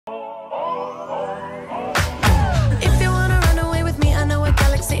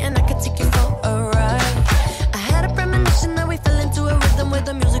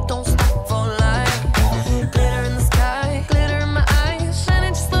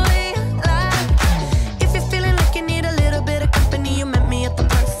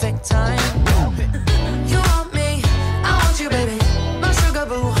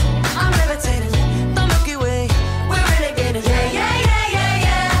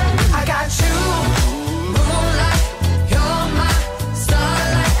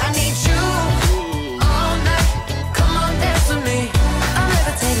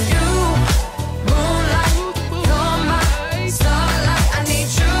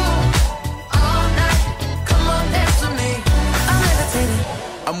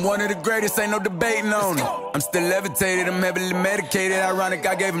one of the greatest, ain't no debating on it. I'm still levitated, I'm heavily medicated. Ironic,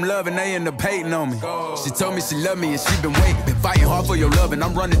 I gave him love and they end up hating on me. She told me she loved me and she been waiting. Been fighting hard for your love and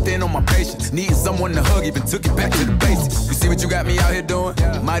I'm running thin on my patience. Needing someone to hug, even took it back to the basics. You see what you got me out here doing?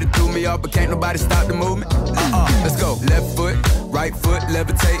 Might have threw me off, but can't nobody stop the movement. Let's go. Left foot, right foot,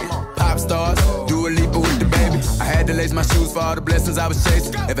 levitating. Pop stars, do a Lipa with the baby. I had to lace my shoes for all the blessings I was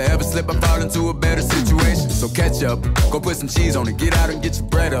chasing. If I ever slip, I fall into a better situation. So catch up, go put some cheese on it, get out and get your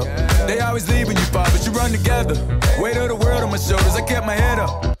bread up. They always leaving you far, but you run together. Weight of the world on my shoulders, I kept my head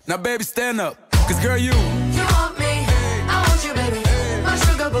up. Now baby, stand up, cause girl, you want me, I want you, baby. My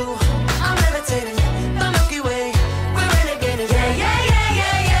sugar boo, I'm levitating. The Milky Way, we're renegading. Yeah, yeah, yeah,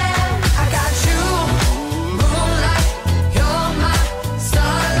 yeah, yeah. I got you, moonlight, you're my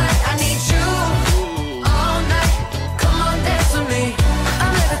starlight. I need you all night. Come on, dance with me.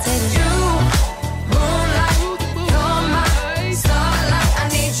 I'm levitating. You, moonlight, you're my starlight. I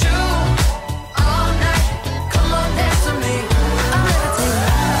need you all night. Come on, dance with me. I'm levitating.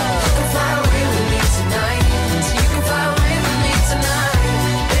 You can fly away with me tonight. You can fly away with me tonight.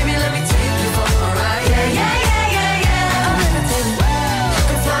 Baby, let me take you for a ride. Yeah, yeah, yeah, yeah, yeah. I'm levitating. You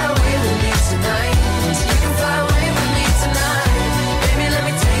can fly away with me tonight. You can fly away with me tonight. Baby, let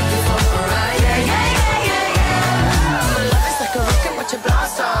me take you for a ride. Yeah, yeah, yeah, yeah, yeah. My love is like a rocket, watch it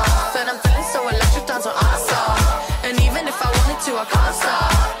blast off. And I'm feeling so electric, dance on off. And even if I wanted to, I can't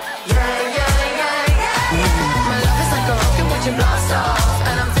stop. Yeah, yeah, yeah, yeah. My love is like a rocket, watch it blast off.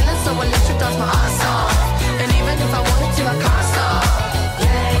 And I'm feeling so electric, dance my ass off. And even if I wanted to, I can't stop.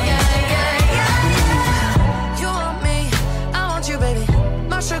 Yeah, yeah, yeah, yeah. You want me, I want you, baby.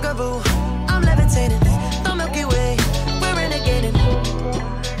 My sugar boo, I'm levitating. The Milky Way, we're renegading.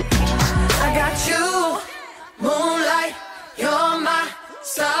 I got you, moonlight, you're my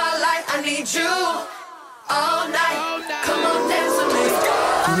starlight. I need you all night. Come on, dance with me.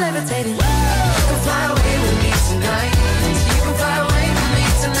 I'm levitating. You can fly away.